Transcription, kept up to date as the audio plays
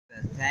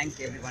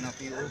thank every one of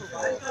you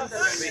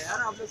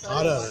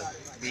for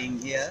being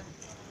here,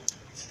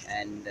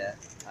 and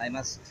I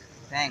must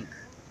thank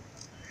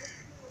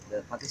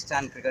the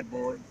Pakistan Cricket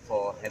Board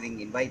for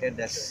having invited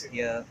us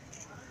here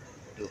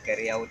to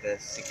carry out a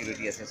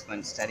security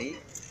assessment study.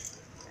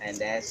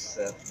 And as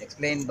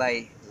explained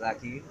by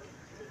Zaki,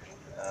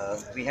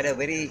 we had a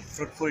very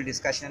fruitful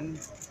discussion,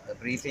 a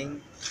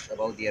briefing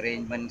about the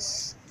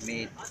arrangements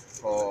made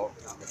for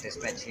the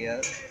test match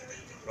here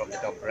from the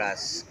top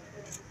brass.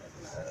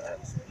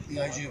 The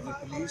IG of the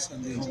police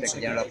and the Home Inspector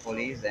Secretary. General of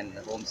Police and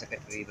the Home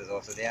Secretary was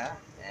also there,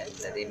 and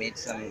they made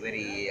some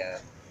very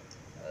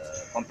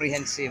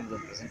comprehensive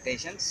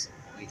presentations,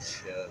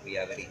 which we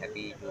are very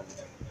happy to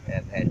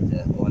have had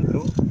gone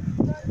through.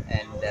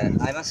 And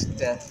I must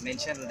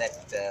mention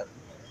that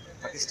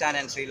Pakistan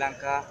and Sri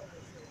Lanka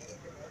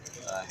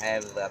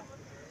have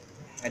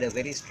had a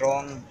very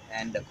strong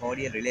and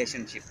cordial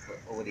relationship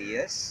over the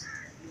years,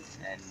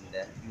 and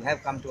you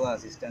have come to our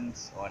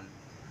assistance on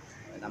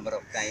a number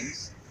of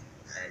times,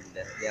 and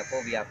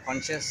therefore we are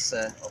conscious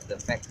of the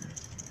fact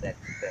that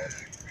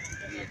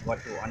we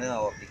got to honor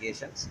our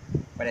obligations.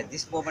 But at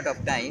this moment of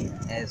time,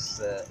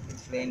 as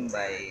explained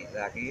by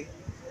Zaki,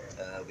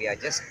 we are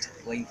just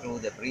going through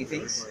the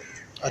briefings,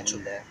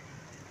 and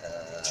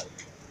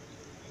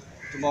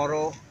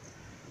tomorrow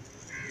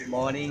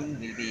morning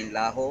we'll be in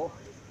Lahore,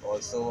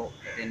 also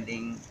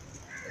attending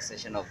a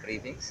session of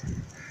briefings,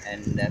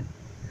 and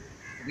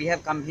we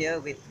have come here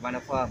with one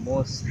of our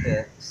most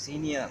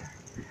senior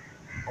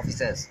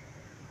officers,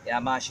 Air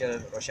Marshal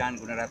Roshan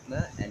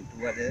Gunaratna, and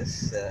two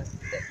others.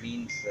 That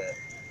means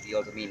we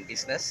also mean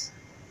business.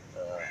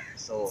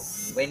 So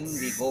when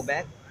we go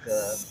back,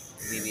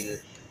 we will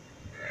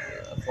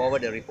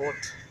forward a report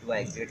to our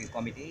executive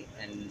committee.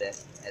 And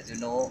as you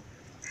know,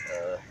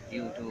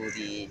 due to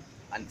the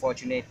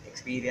unfortunate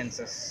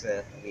experiences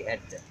we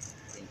had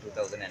in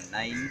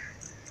 2009,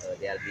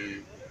 there will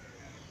be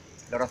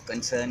a lot of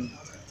concern,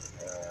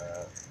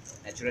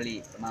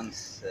 naturally,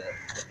 amongst the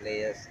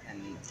players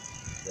and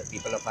the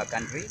people of our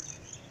country.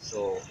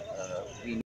 So we